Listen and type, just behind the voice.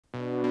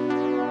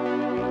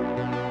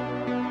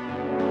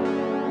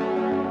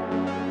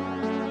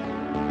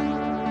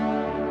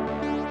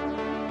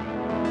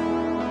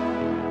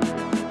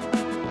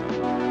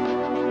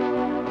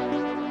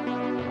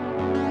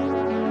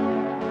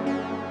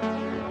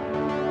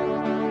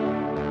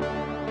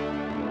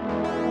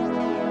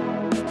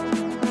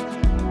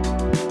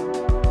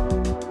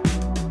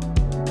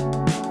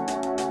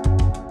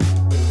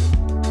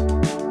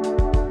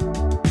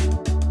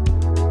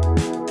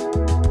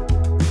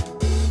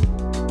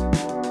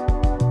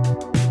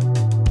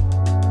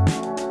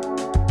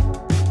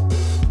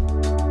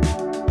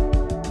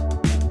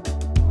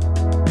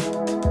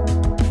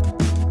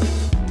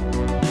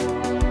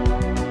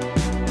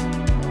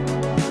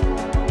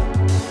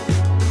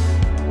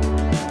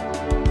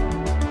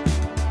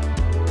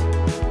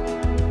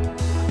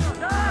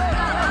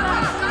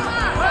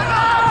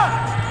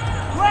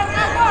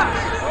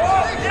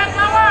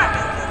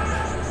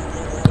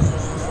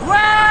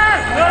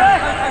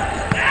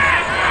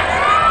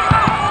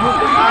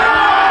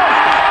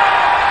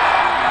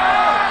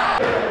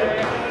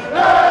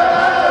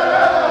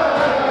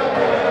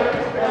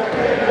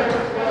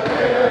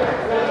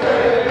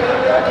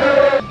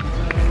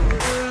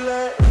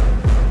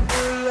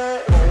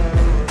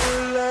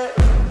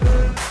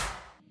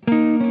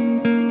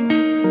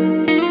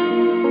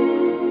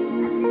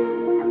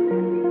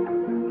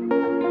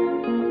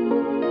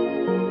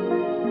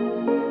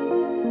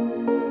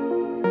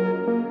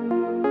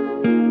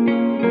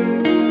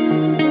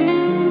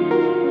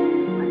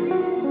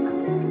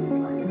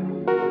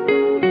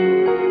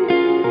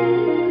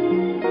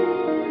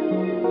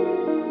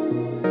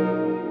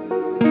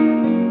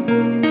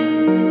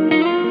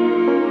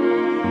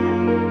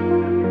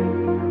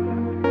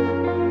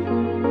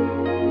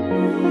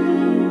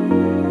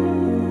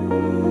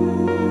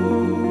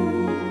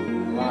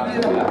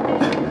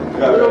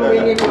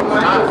ini belum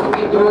masuk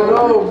itu.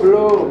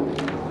 Belum.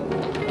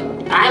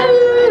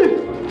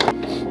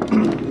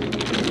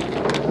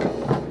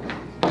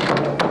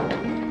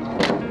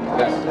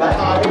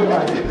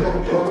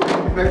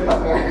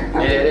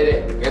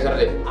 Geser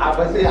deh.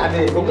 Apa sih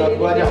adik?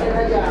 Gua aja.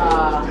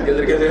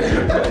 Geser.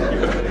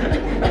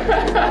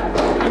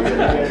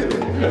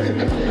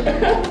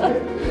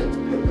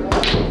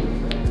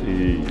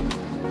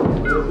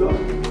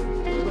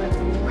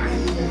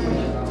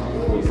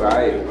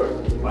 Baik.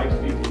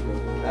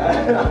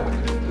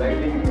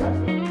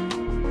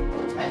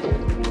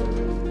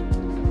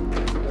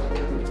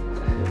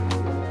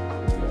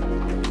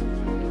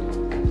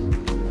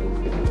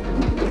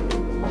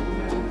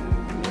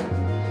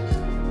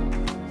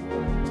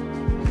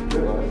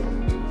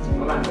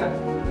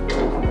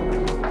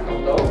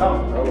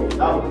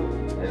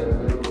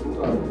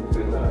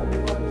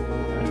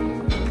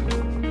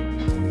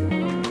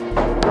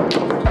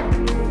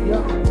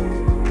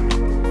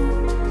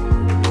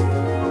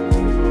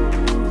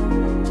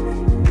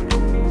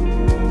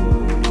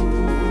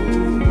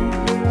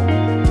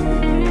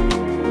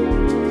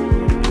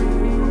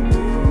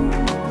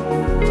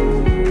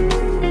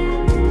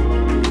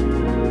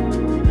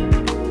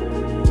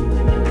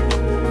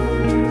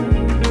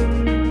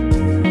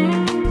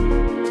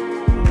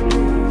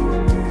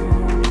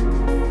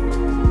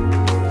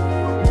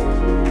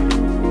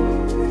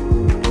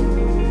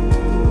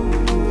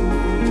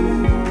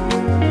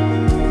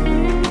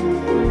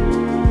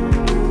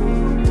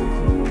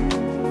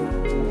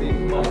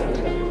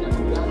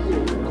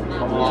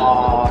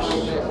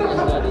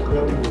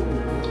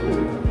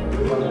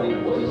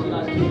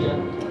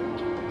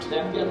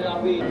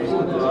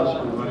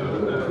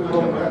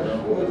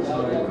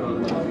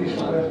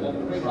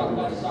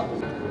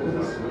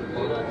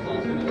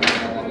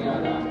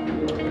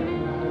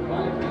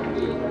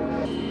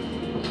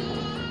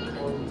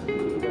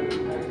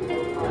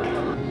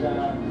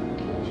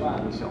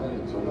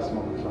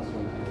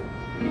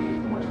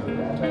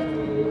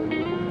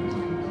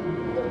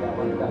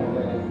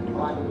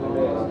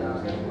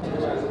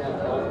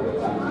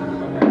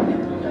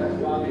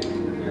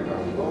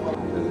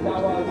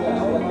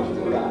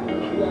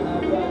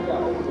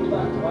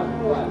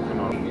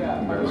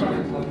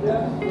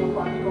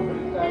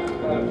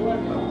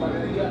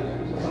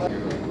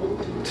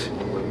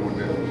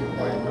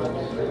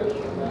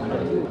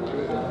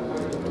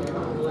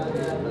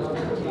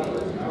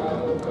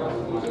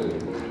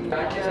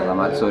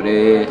 Selamat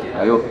sore,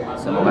 ayo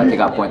semoga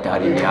 3 poin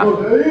hari ini ya.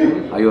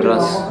 Ayo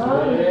Rans.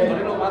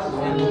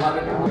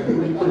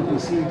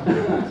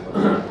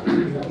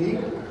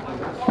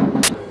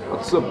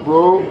 What's up,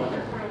 bro?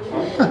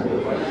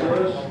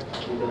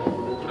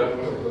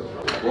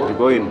 3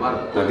 poin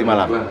nanti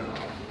malam.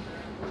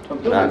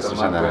 RANS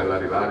Nusantara.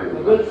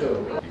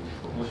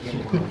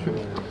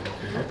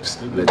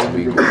 Let's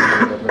be good.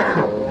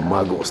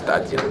 Mago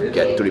Stadium,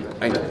 get 3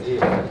 points.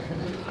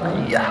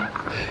 Yeah.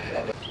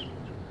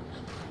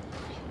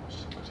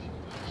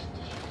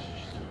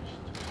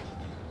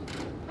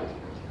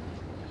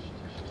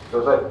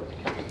 Selesai.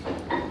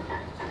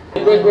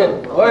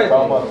 Oi.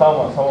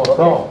 Sama.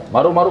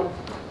 Maru.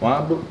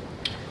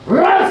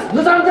 RANS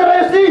Nusantara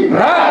FC.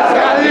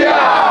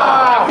 Ranskandia.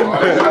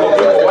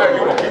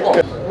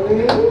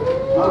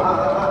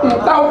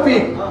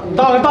 Taufik.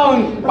 Tahun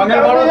panggil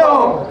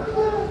baru.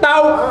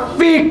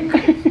 Taufik.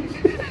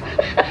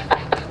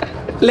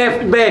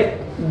 Left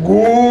back.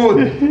 Good.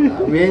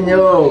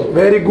 Minyo.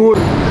 Very good.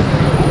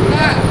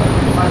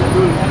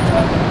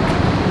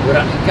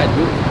 Berangkat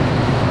dulu.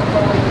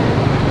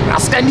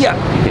 Ranskandia.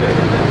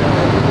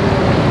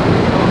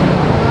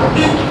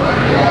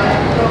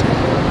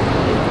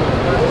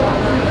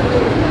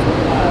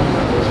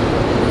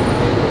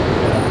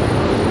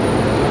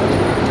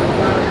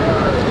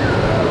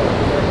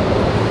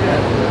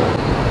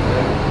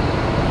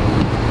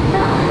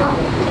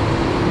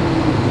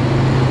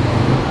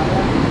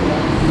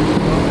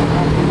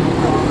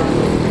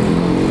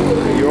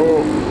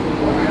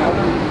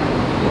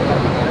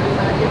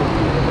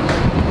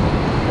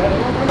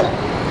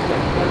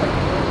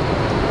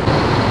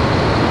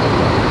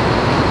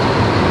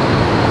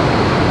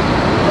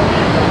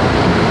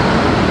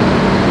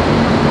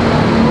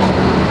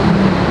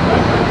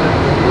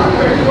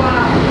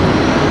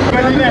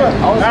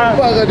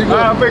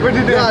 Sampai kau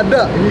di dia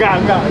ada? Enggak.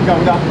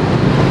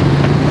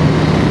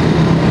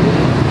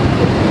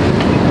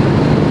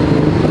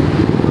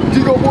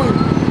 3 poin.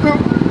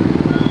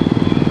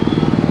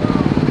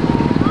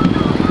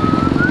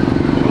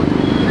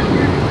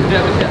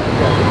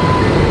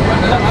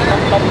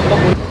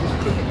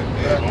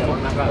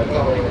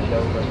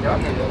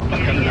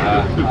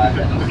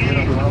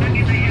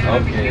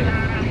 Oke.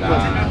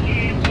 Nah,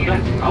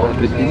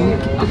 Ini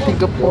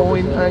kita 3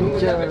 poin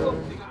aja.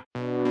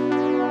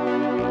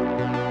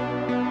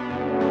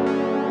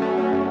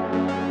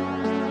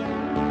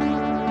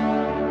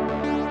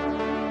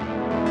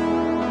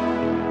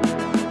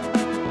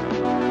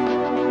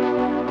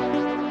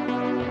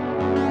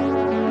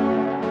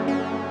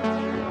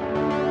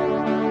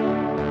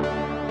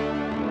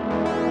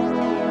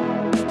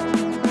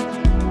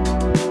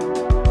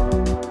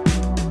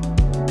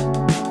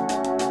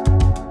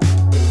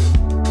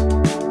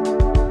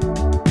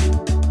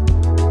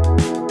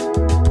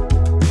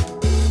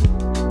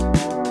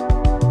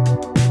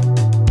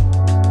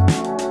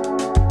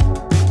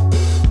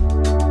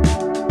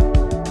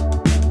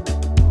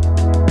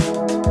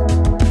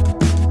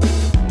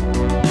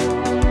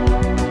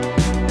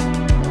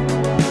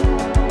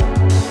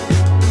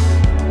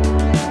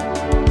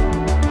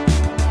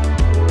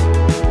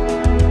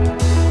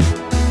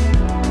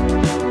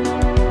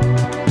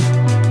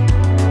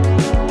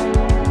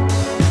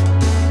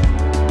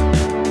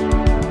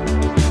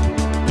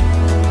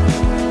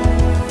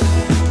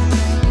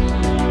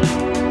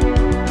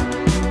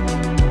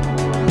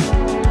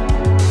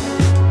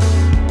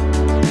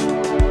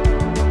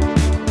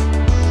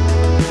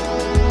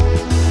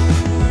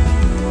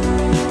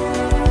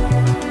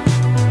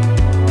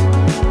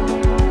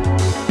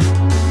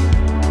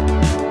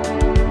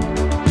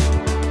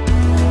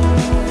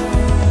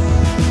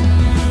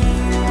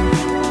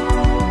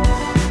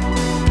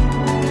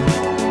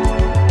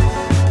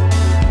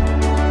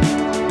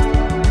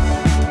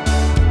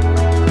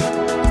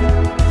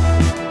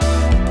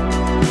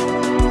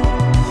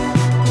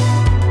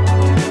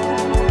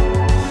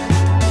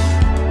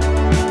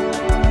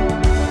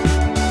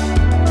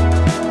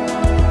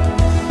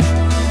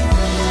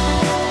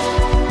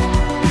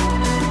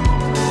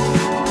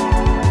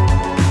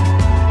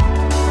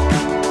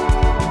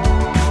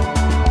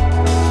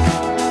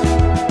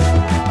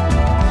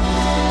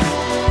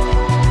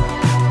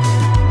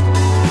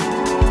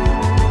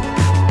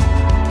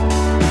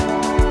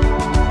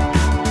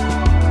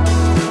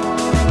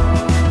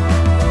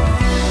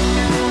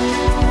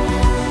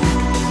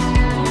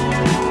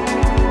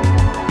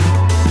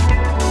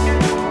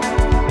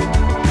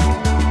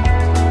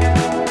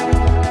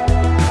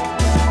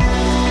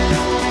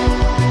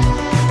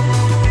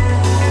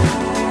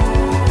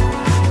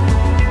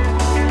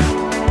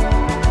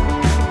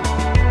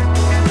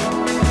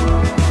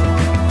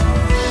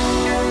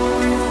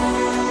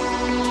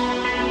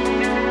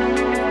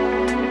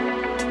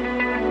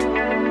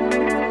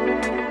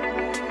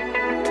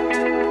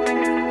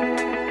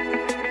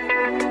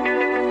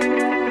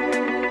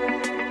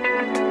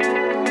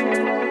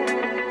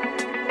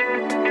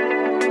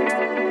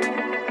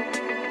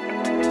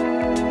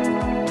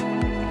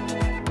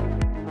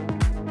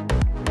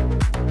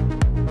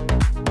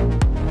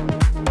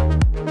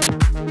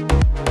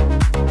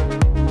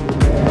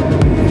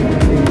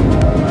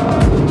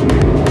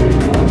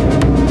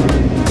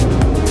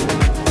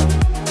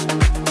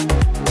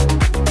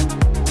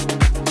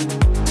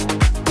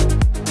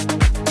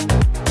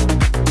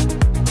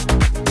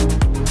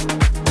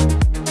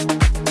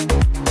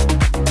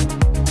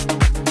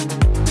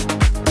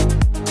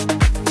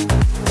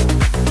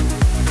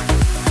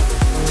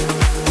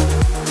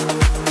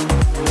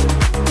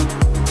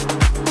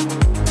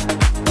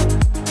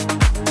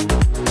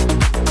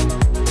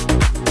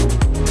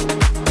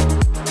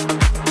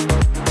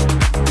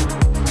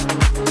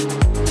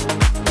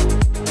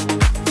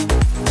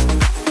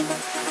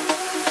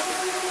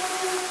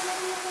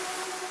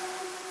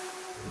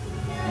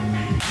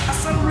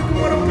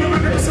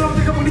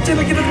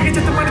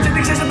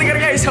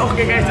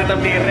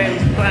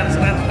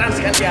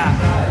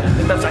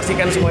 tetap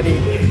saksikan semua di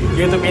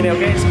YouTube ini,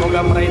 oke?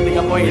 Semoga meraih 3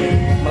 poin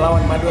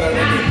melawan Madura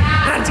United.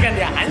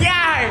 Ranskandia,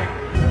 anjay!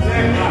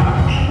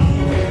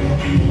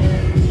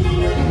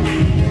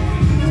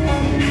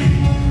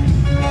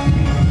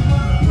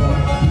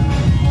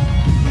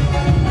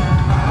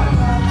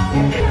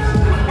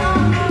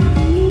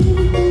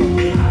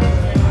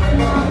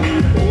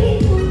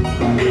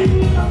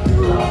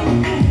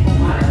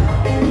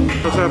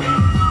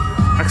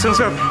 Action,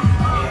 Chef.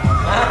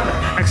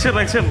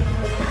 Action.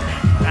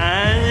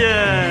 Aja.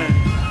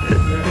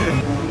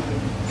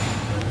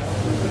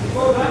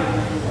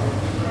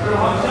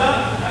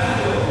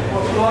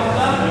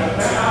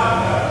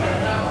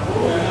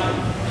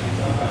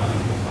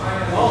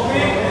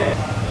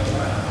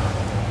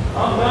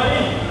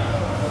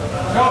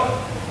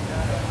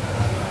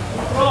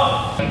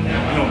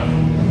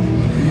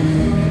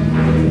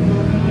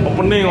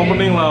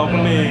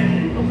 Opening.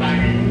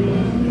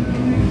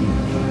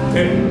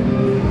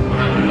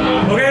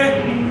 Oke,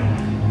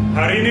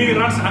 hari ini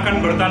RANS akan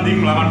bertanding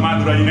melawan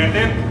Madura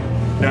United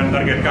dan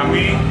target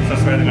kami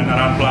sesuai dengan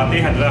arahan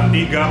pelatih adalah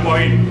 3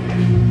 poin.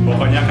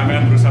 Pokoknya kami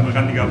akan berusaha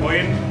memberikan 3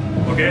 poin.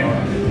 Oke,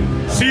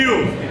 see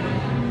you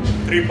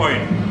 3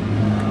 poin.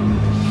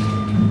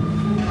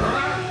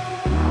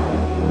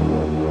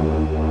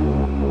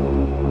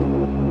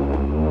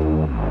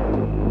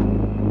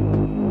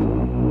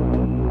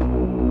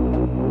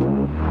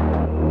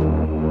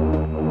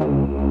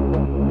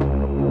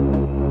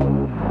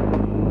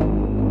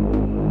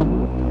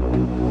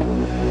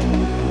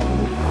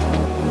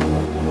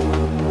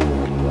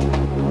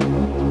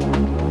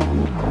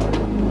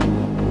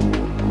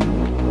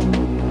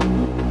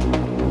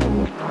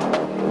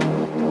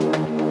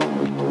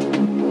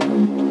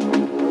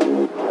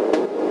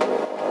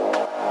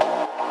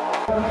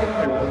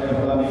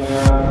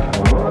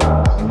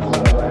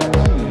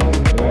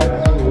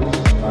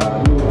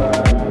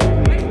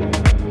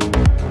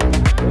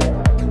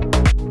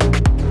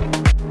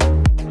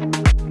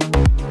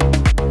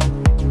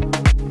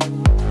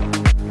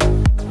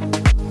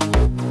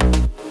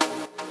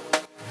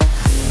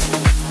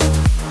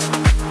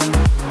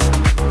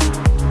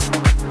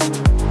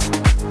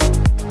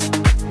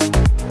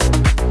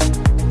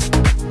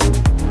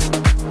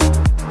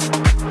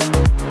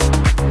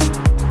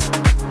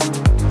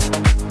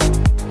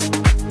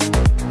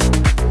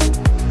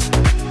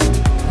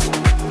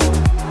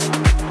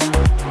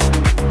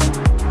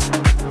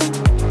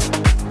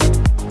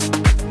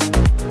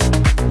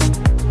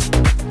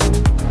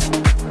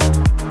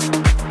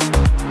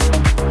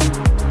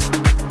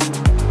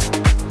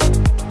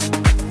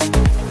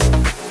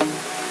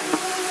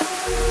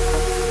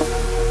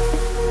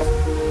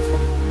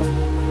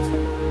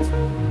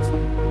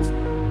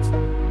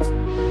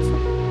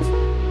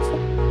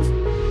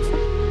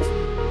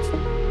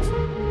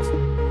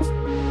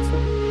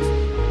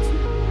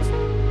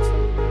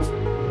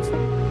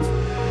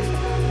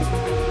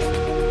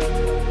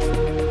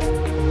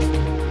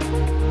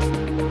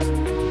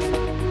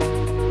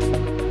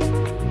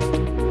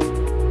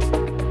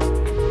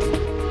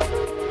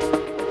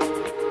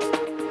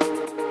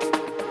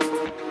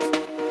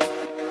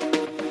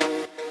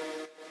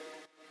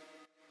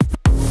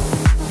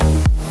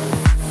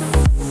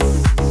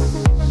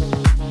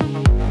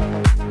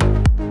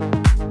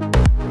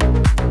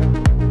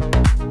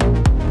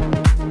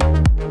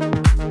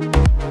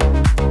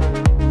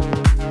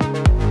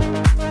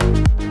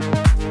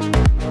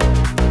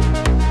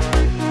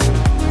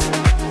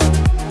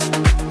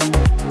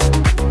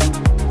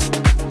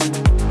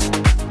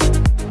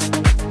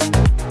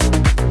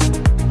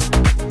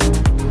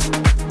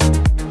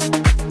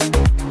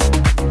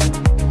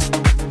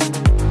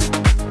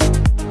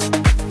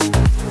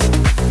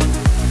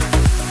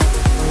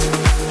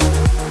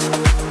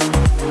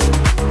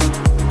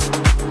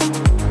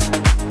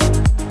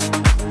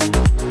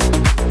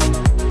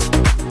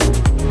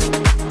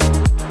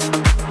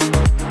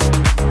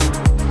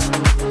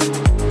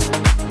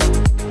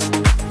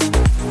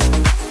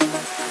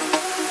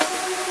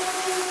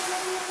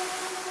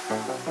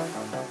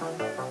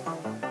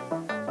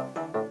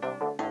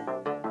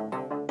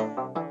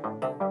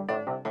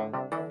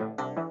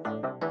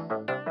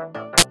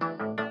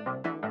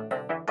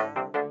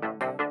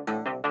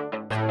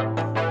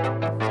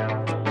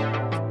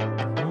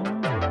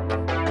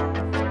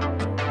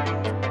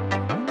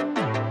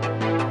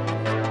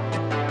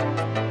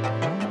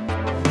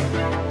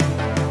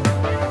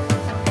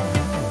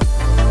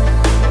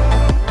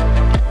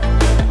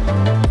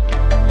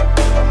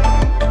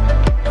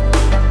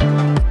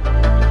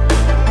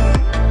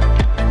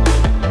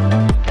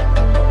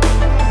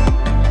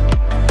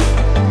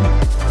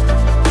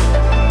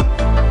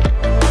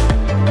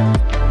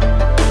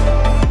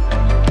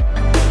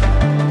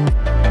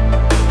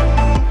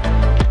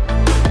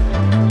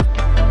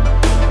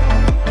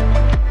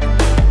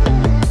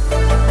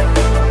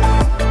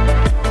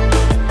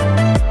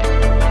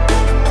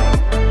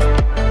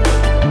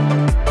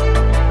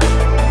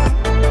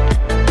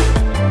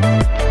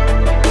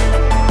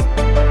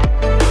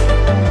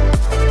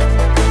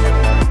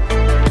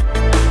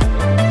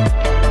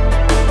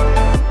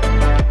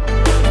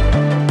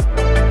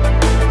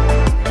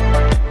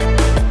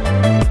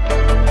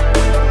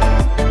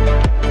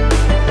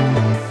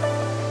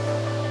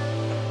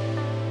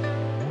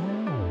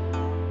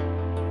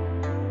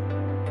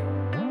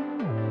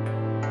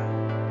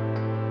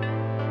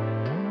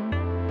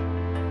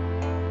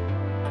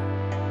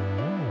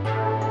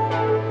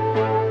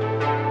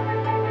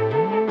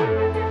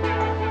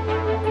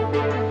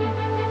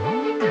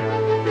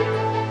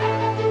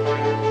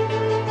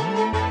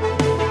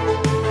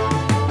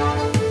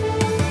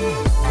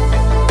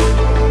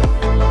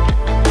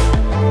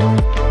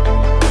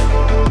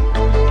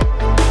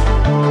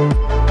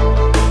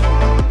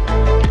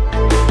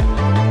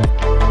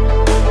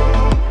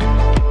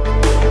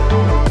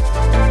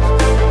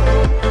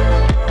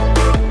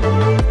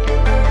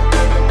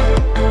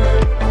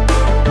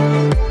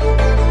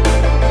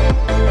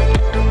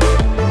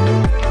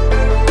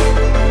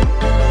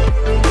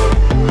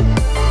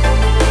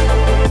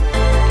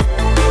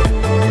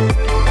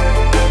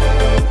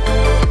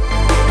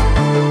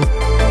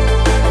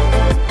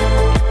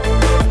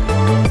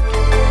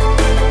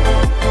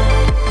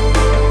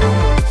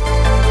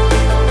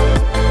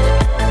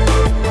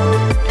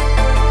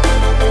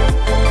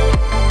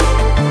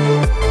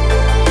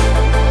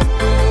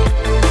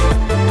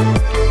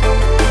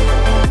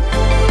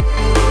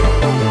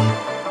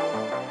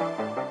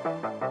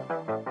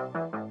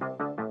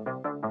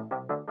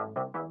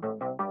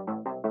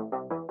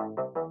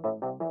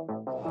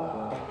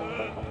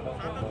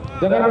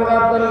 dengan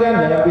pertandingan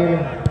dihadapi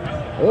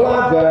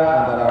laga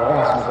antara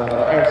RANS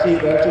Nusantara FC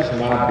versus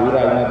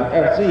Madura United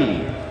FC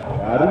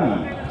dari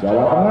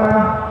Jawa Tengah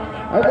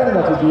akan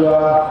masih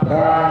dua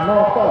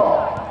Ranoto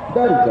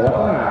dari Jawa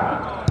Tengah,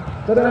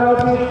 sedang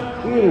wasit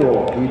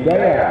Iwo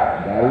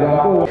Hidayah dari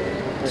Lampung.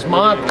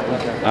 Semangat.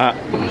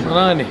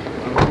 Mana nih?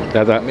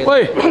 Data.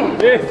 Woi.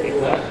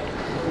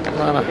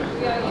 Mana?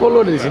 Kok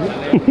lo dari sini?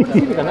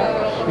 Sini kan?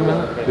 Di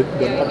mana? Di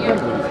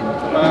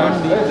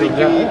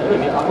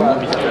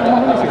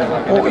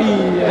oh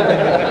iya.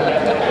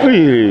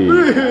 Wih,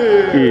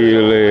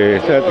 gile,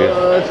 set ya.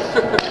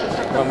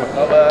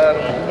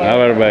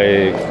 Kabar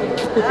baik.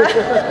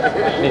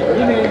 Nih,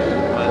 ini.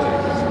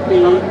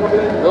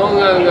 Oh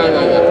enggak.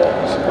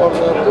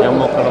 Yang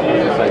mau ke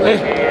loker saya.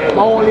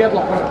 Mau lihat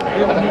loker.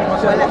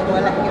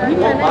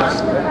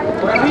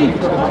 Boleh.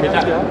 Beda.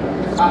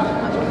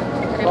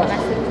 Terima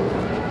kasih.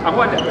 Aku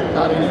ada.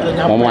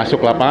 Mau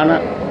masuk lapangan,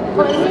 nak?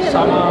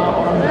 Sama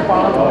orang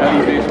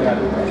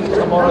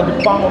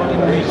Jepang, orang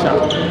Indonesia.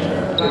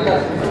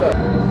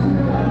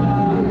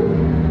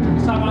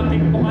 Sama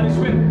tim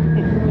Pokaliswin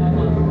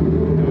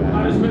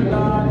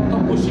dan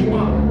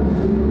Tokushima.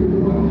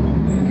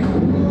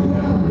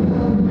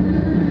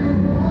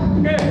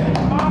 Oke,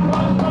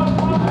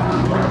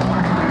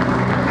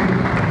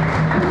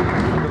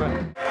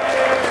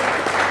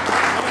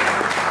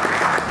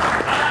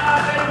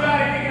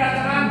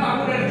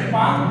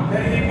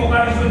 dari tim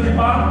Pokaliswin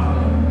Jepang,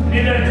 ini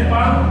dari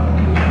Jepang,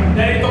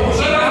 dari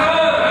Tokushima,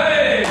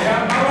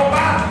 yang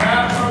Eropa,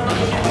 yang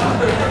Tokushima.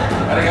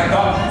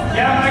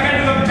 Ya mereka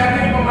juga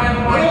mencari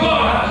pemain-pemain muda.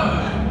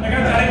 Mereka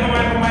cari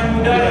pemain-pemain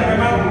muda yang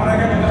memang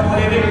mereka juga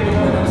melirik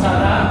untuk ke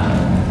sana.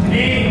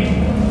 Ini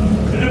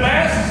the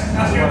best,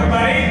 hasil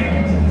terbaik.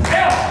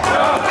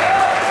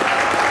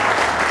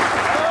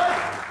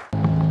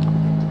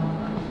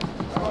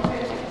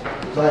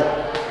 Baik.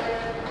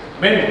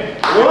 Ben.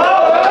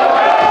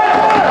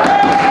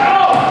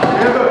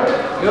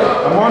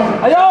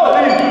 Ayo!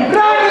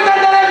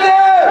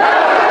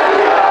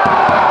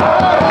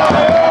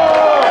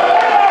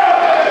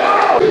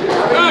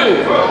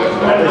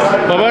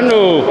 Pak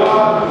Pandu.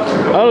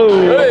 Halo,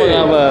 apa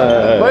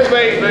kabar?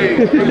 Baik.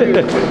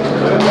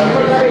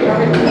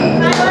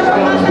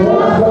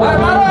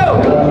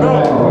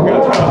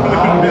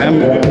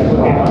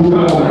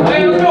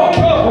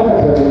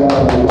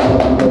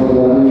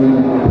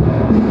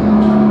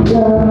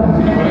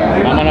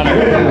 Aman.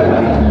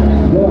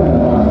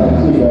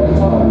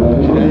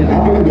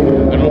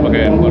 Kan lo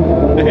pakai handphone.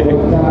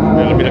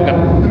 Biar lebih dekat.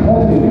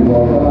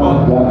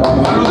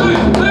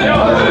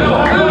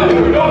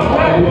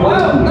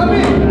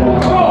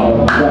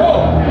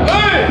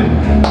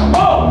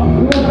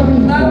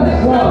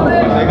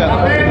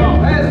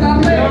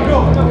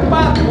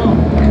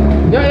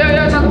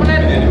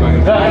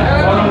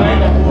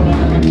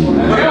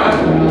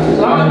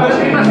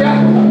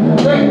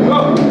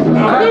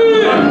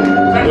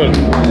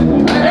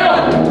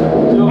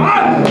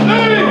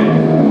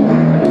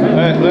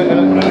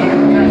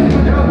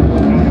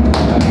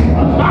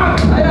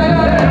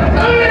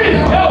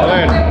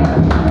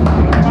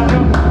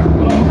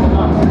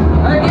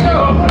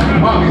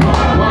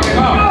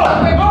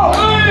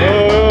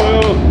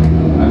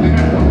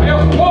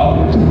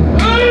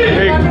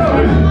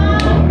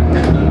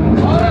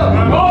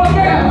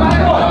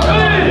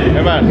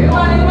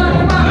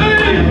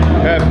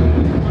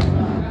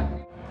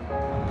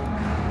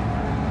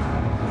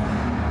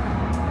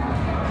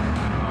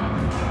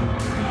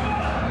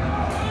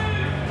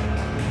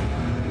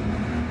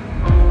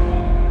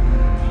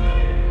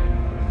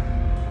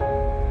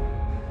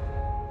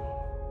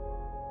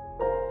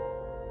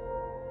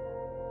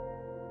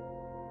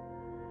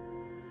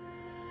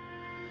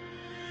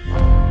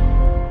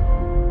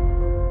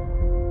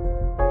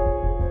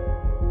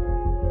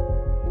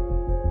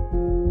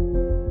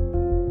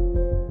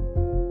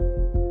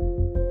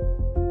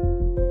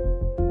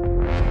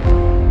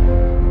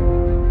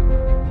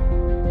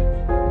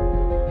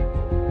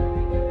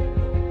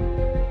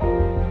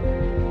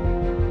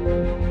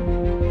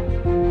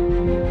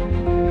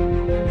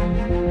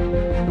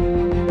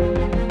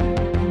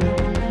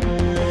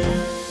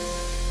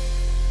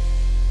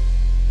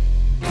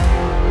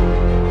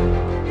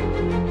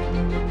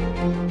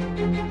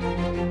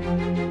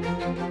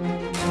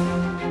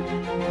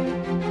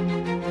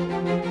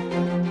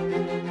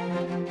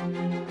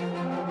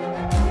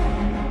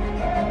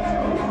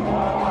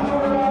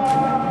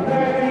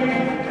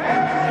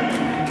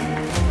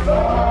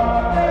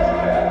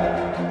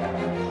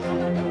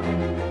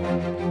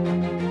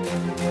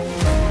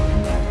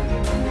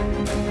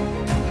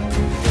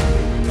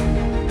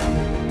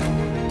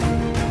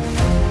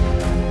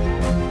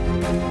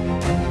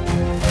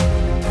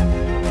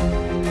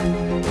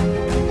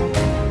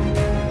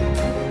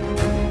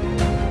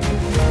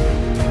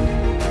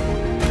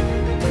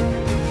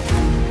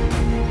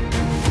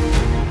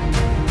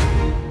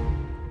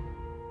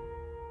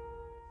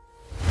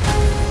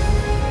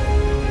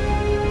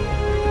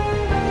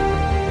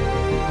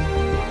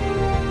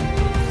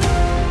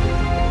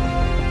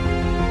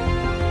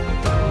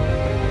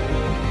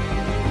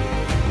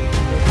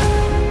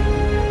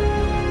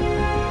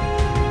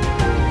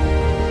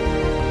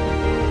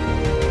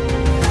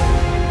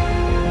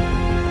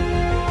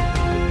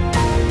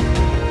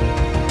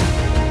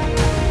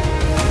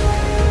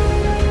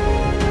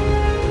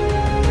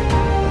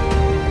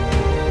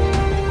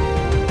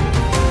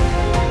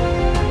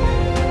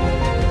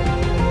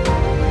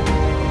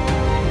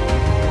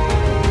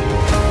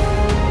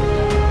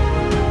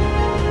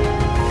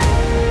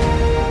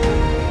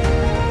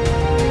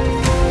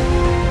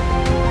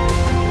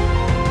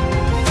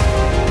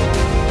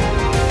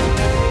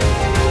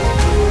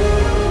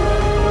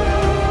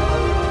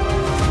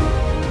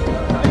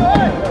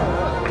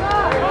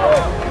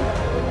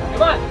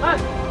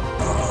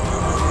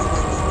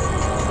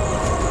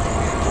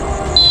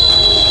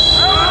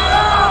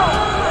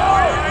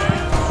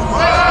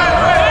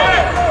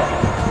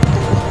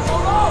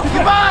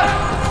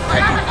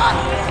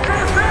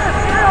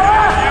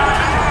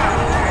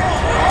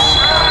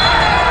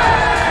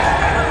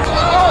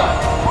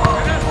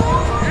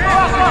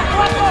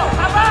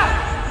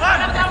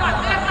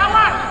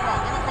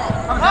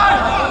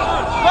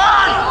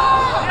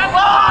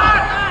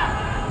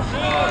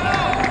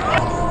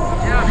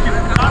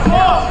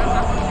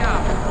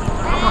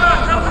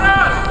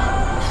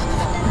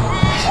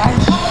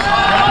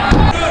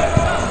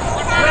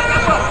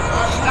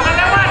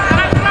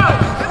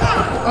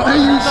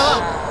 Woi.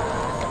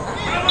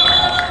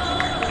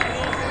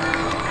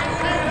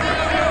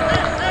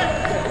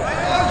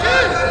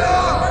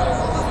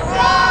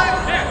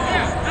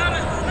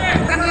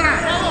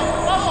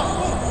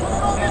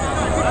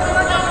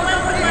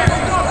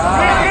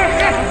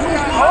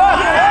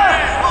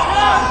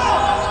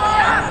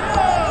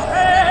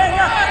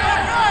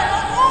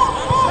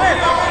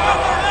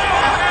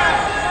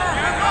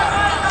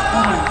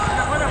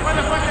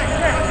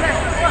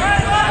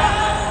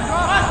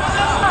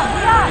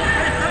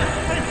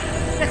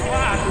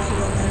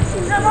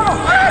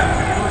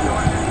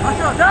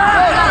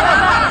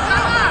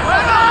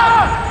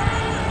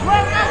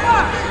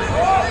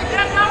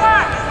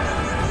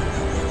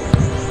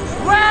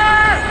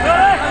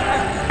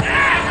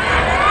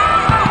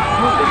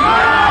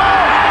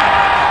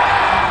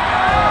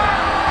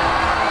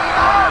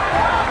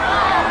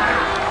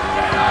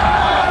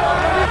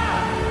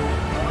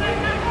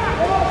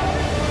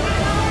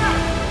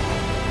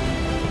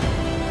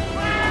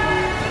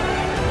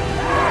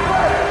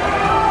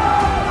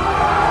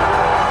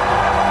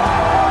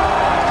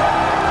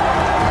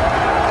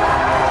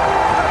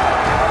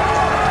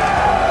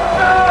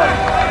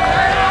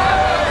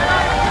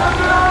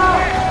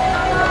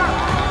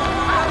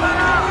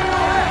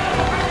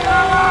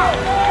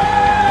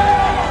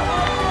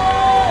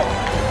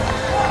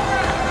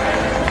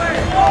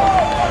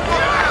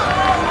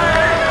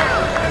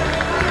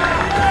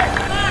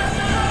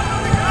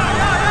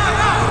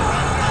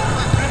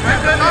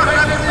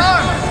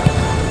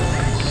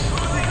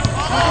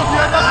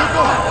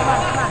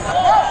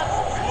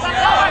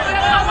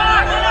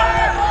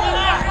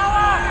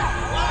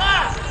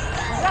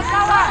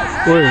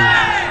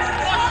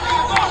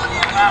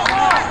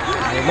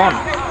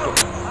 Lemon.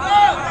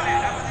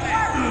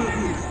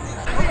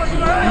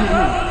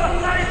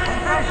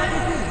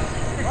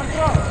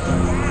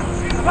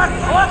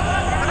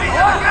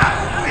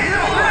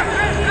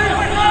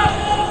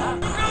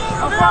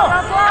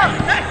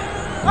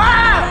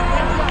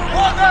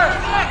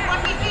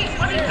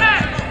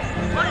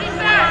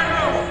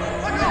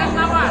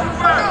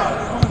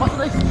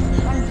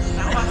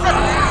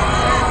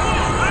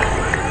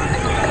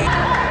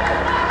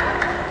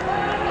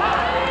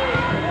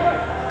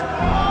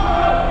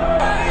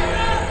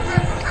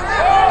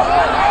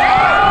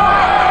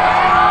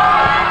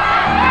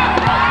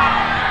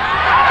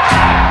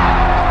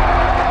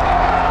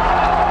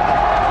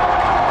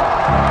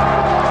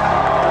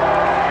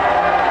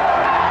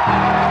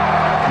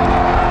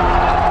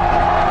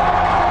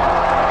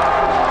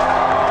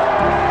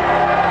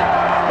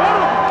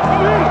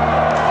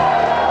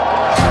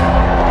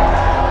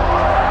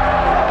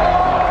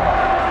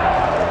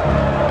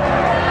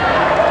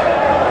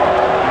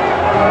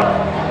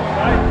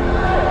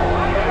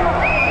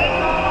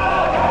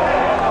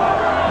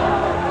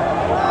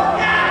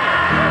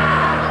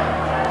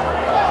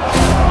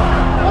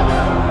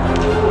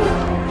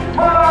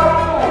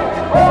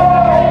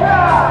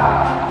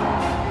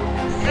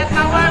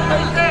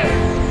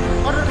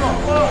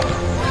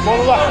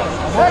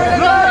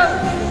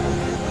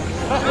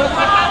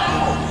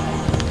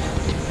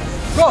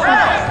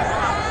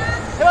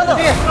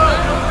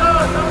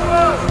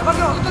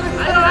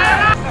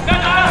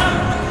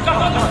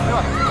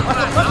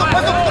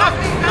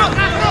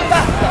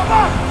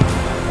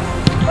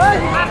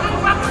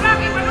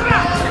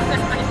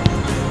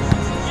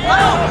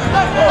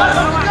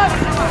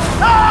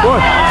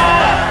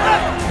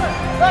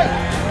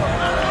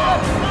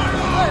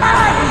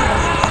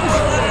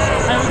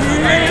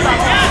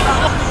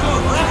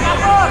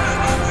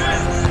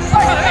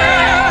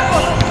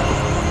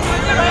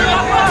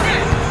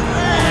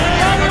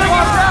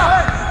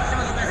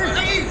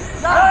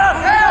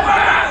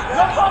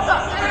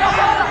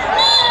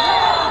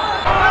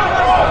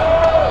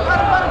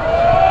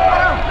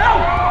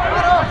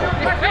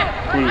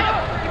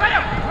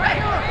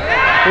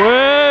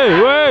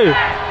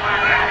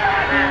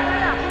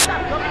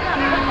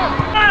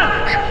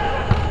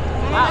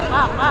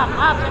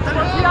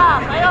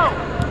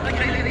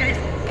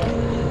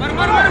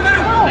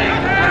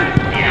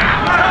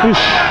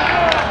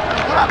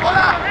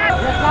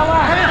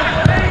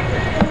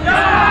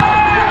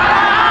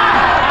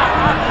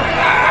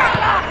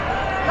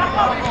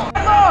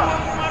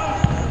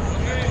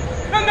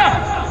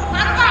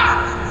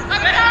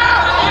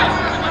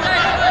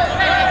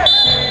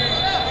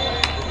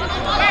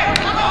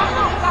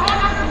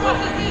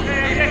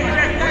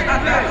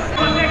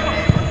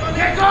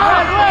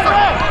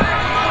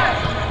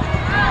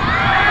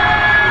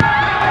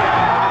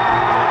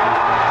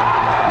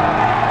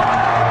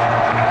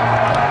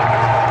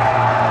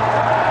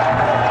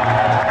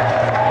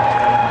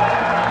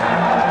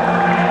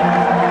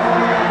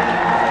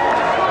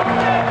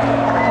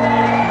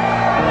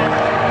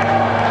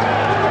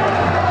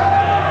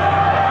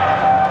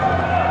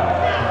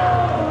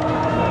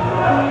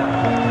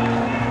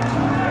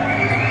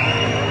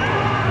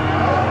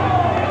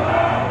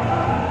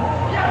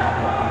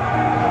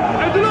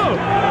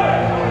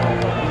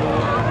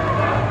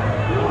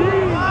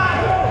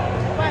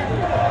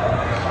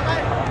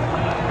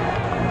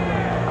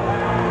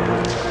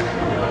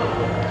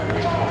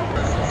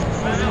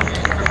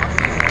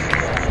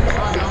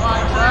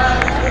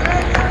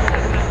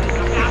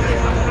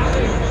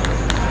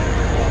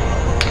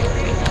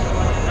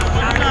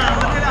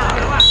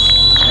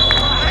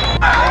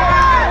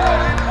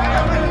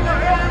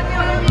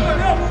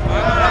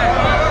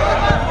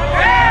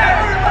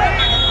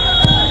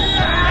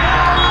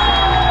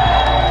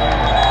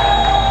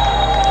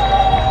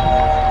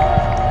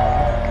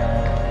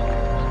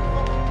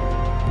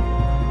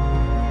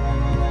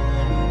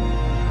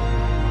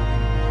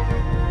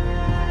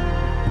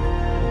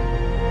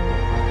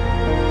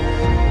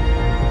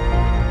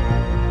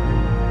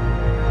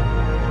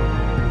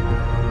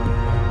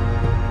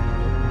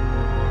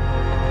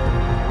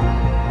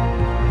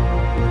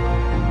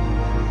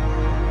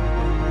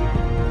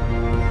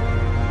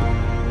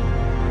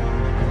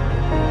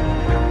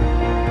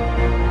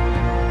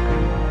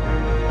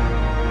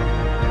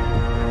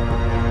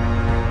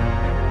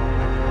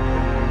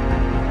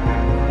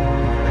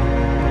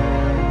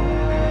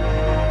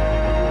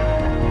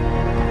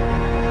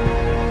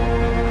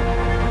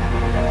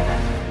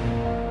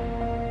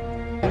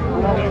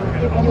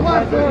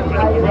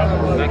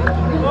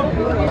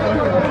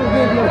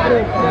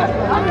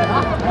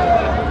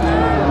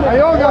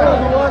 Ayo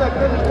guys.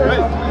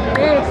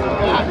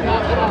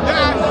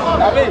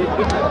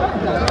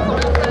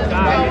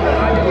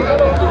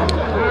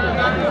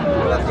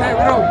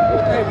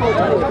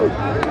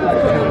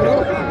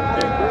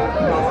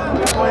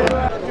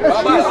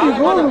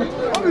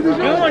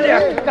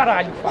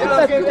 Caralho.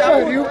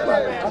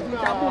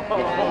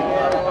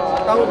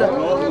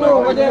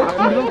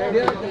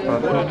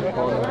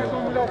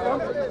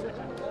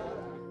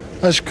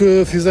 Acho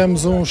que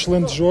fizemos um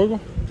excelente jogo.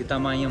 Kita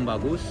main yang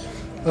bagus.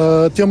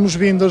 Temos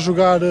vindo a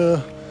jogar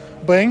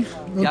bem.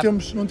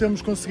 Não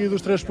temos conseguido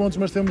os 3 pontos,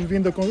 mas temos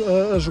vindo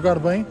a jogar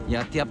bem.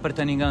 Ya tiap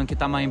pertandingan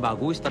kita main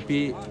bagus,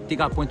 tapi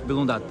 3 poin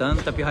belum datang,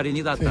 tapi hari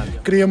ini datang.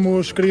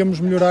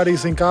 Queríamos melhorar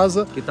isso em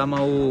casa. Kita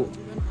mau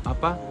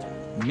apa?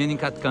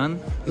 Meningkatkan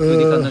itu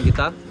di kandang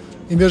kita.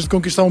 Em vez de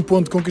conquistar um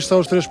ponto, conquistar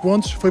os 3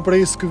 pontos. Foi para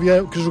isso que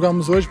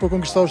jogámos hoje, para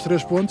conquistar os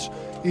 3 pontos.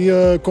 E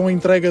com a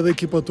entrega da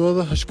equipa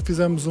toda, acho que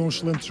fizemos um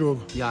excelente jogo.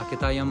 Ya,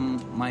 kita yang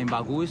main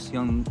bagus,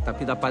 yang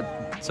tapi dapat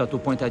 1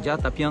 poin saja,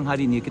 tapi yang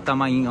hari ini kita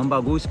main yang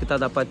bagus, kita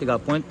dapat 3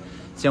 poin.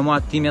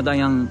 Semua tim ada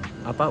yang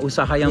apa?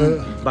 Usaha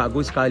yang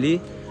bagus sekali.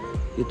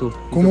 Itu.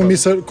 Como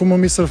o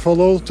Mister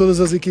falou,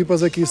 todas as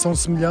equipas aqui são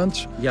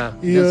semelhantes. Ya,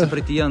 dan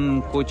seperti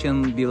yang coach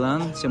yang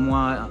bilang,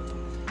 semua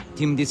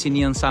tim di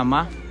sini yang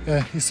sama.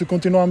 E se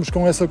continuarmos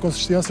com essa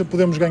consistência,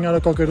 podemos ganhar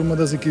a qualquer uma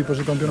das equipas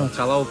do campeonato.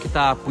 Kalau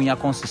kita punya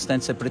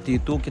konsistensnya seperti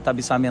itu, kita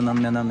bisa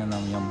menang.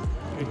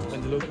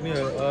 Angelo, ini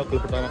gol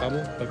pertama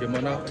kamu,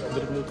 bagaimana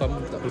menurutmu kamu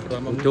gol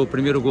pertama? O teu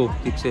primeiro gol,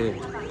 o que você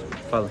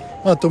fala?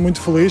 Estou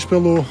muito feliz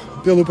pelo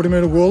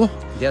primeiro golo.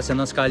 Dia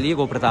senang sekali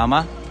gol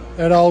pertama.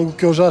 Era algo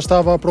que eu já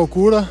estava à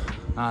procura.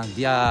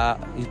 Dia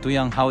itu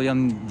yang hal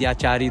yang dia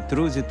cari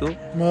terus itu.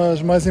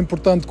 Mas mais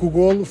importante que o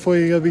golo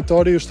foi a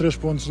vitória e os 3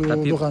 pontos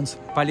do RANS.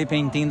 Paling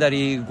penting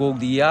dari gol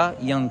dia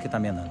yang kita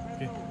menang.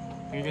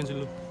 Ini kan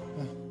dulu.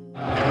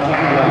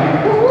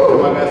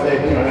 Terima kasih.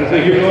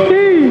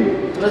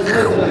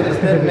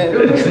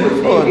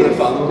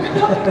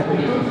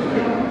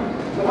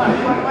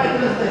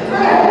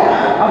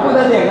 Aku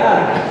udah dengar.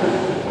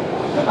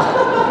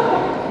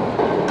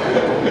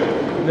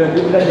 Dan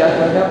dia bilang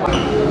jasanya Pak.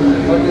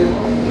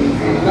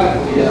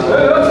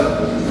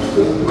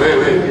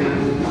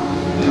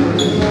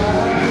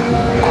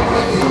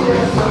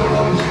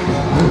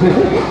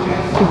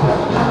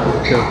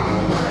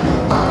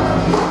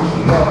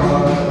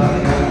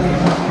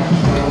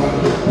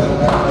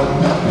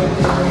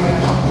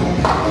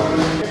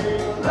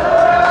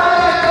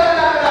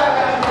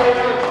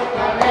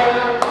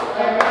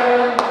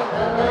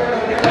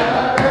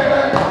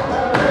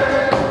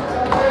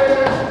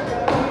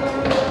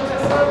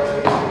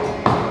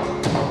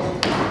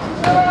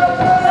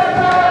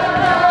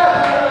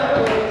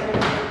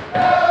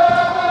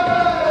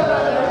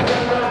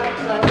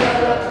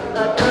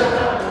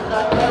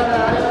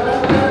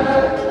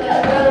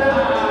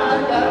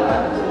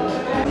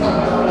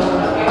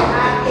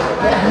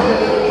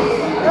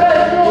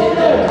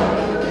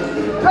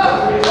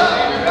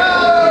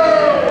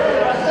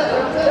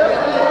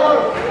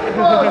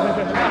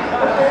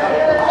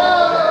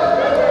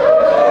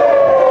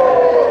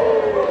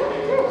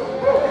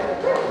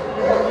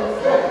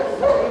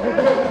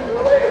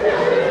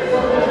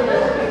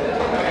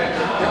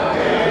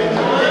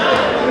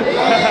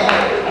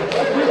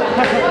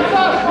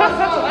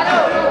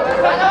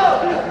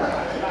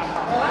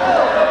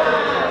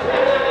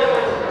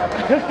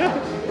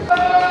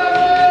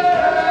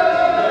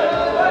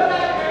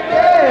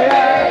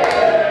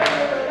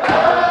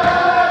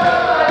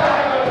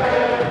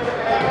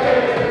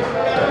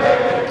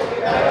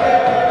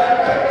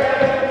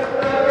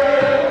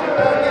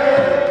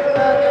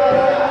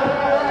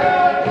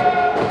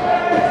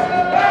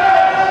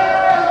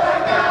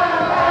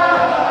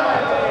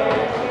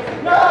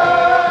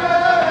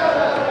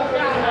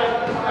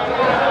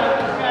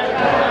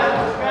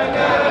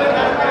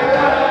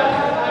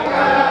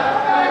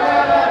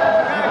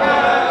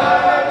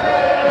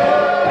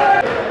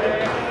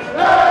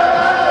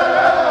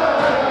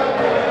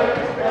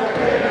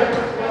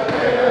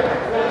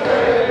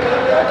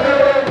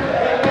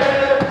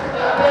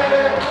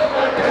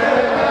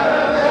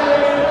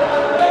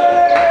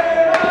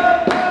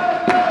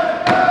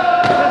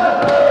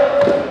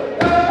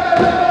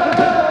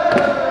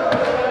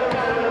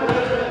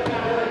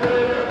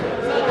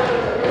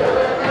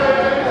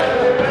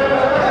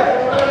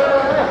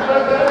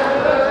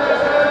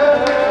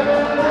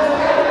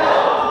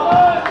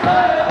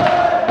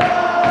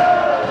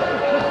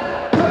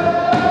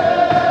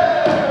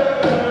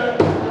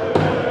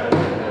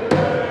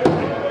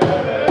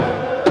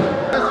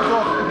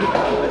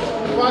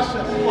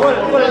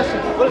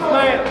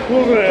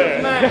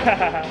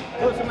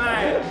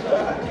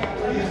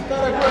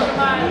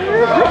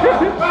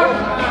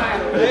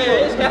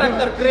 Esse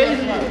character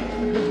crazy.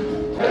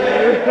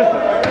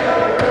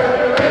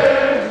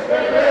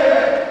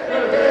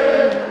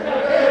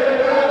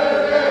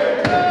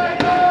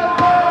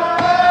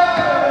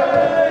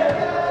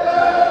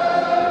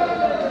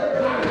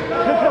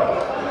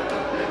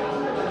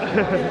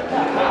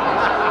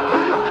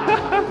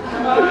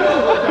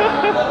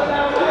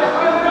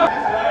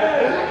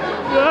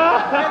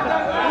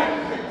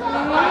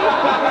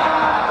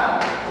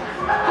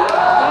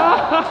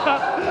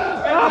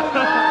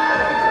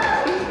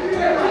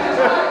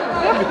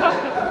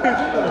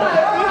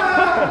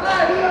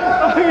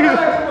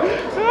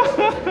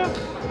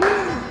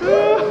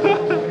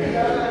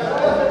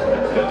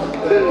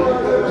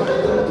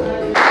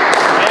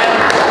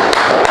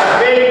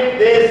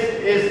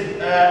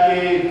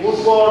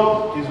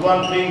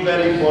 One thing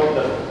very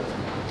important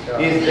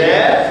is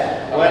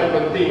that when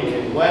we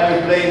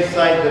play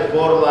inside the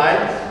 4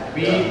 lines,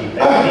 be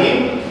a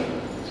team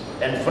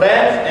and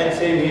friends and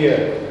same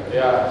here.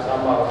 Ya,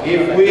 sama.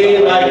 If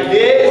we like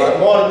this,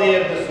 more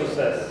near the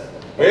success.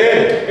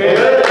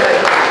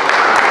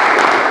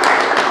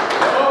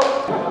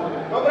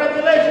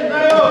 Congratulations,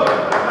 Ayo.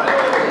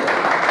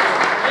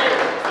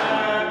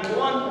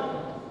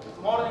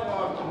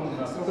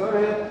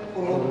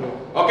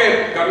 Oke,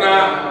 karena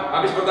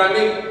habis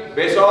bertanding,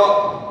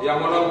 besok yang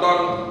menonton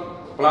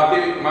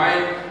pelatih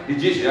main di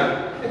JIS ya,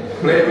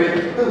 play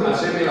with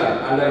AC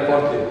Milan under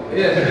 14.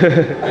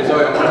 Besok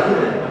yang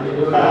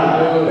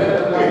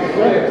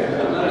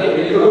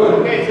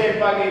Oke, saya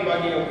pagi.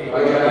 Pagi.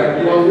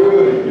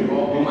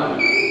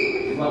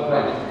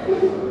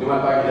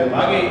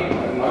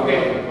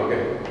 Oke.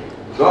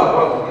 Go.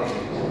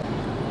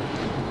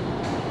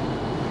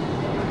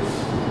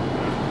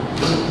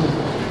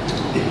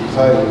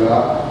 Saya juga.